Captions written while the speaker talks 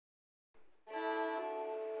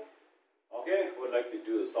would like to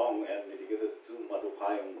do a song and dedicated to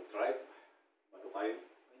Madukayong tribe. Madukayong?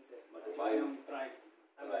 Madukayong tribe.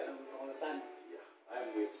 Yeah,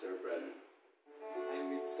 I'm with Sir Brent.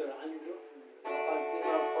 I'm with Sir Andrew. Local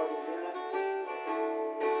singer of Portugal.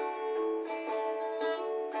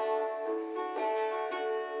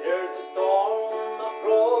 There's a storm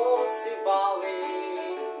across the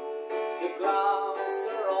valley. The clouds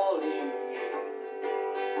are rolling in.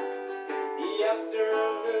 The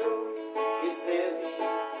afternoon is heavy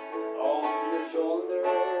on your shoulder.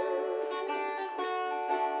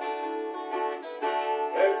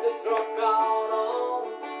 There's a truck out on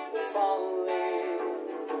the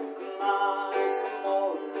valleys, miles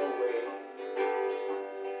more away.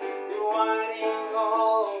 The whining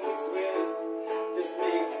of the wheels just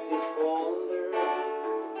makes it colder.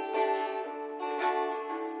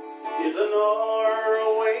 Is an hour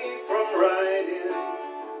away from riding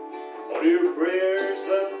all your prayers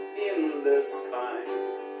up in the sky,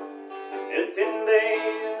 and 10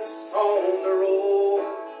 days on the road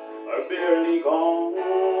are barely gone.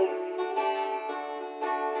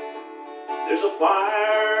 There's a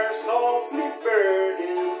fire softly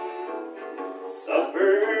burning,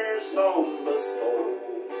 suburbs on the stove,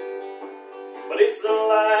 but it's the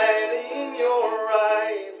light in your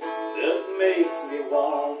eyes that makes me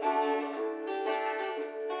warm.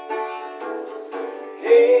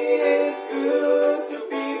 It's good to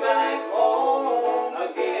be back home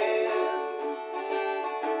again.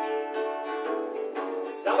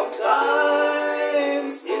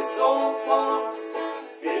 Sometimes this old farm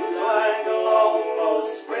feels like a long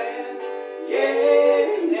lost friend.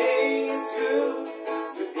 Yeah, it's good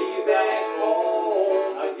to be back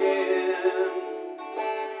home again.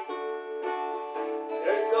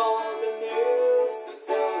 There's all the news to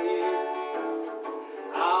tell you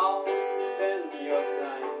how to spend your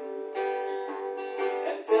time,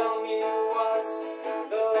 and tell me what's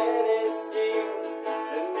the latest thing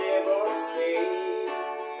the neighbors say.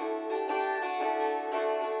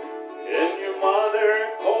 And your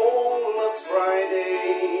mother called last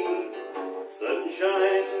Friday,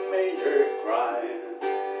 sunshine made her cry,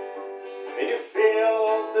 and you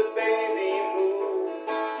felt the baby move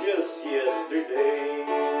just yesterday.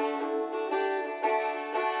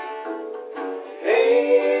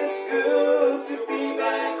 Hey, it's good to be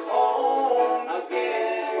back home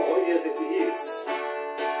again. Oh yes, it is.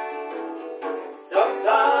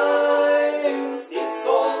 Sometimes this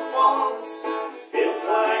old farms feels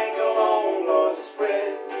like a long lost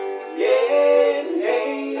friend. Yeah,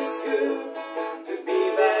 hey, it's good to be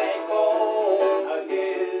back home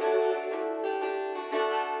again.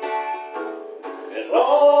 And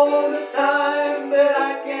all the times that I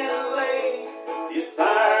can lay this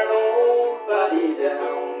tired old body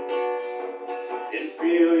down and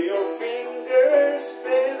feel your fingers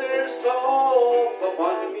feather soft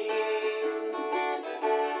upon me.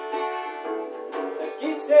 The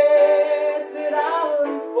kisses that I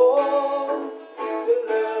live for, the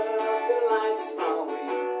love that lights my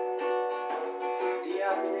wings, the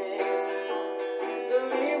happiness, the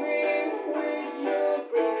living with you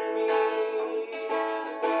brings me.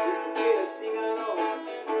 This is the sweetest thing I know,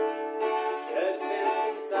 just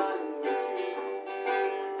spending time with you.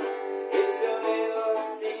 It's the little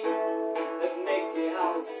thing that make the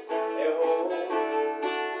house a home.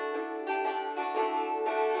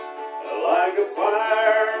 Like a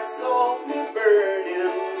fire softly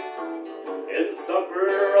burning and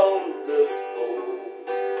supper on the stove,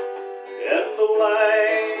 and the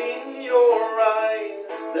light in your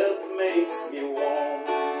eyes that makes me warm.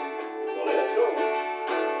 So let's go.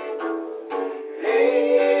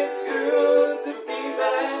 Hey, it's good to be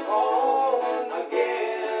back home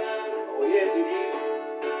again. Oh yeah, it is.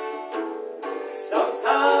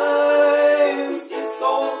 Sometimes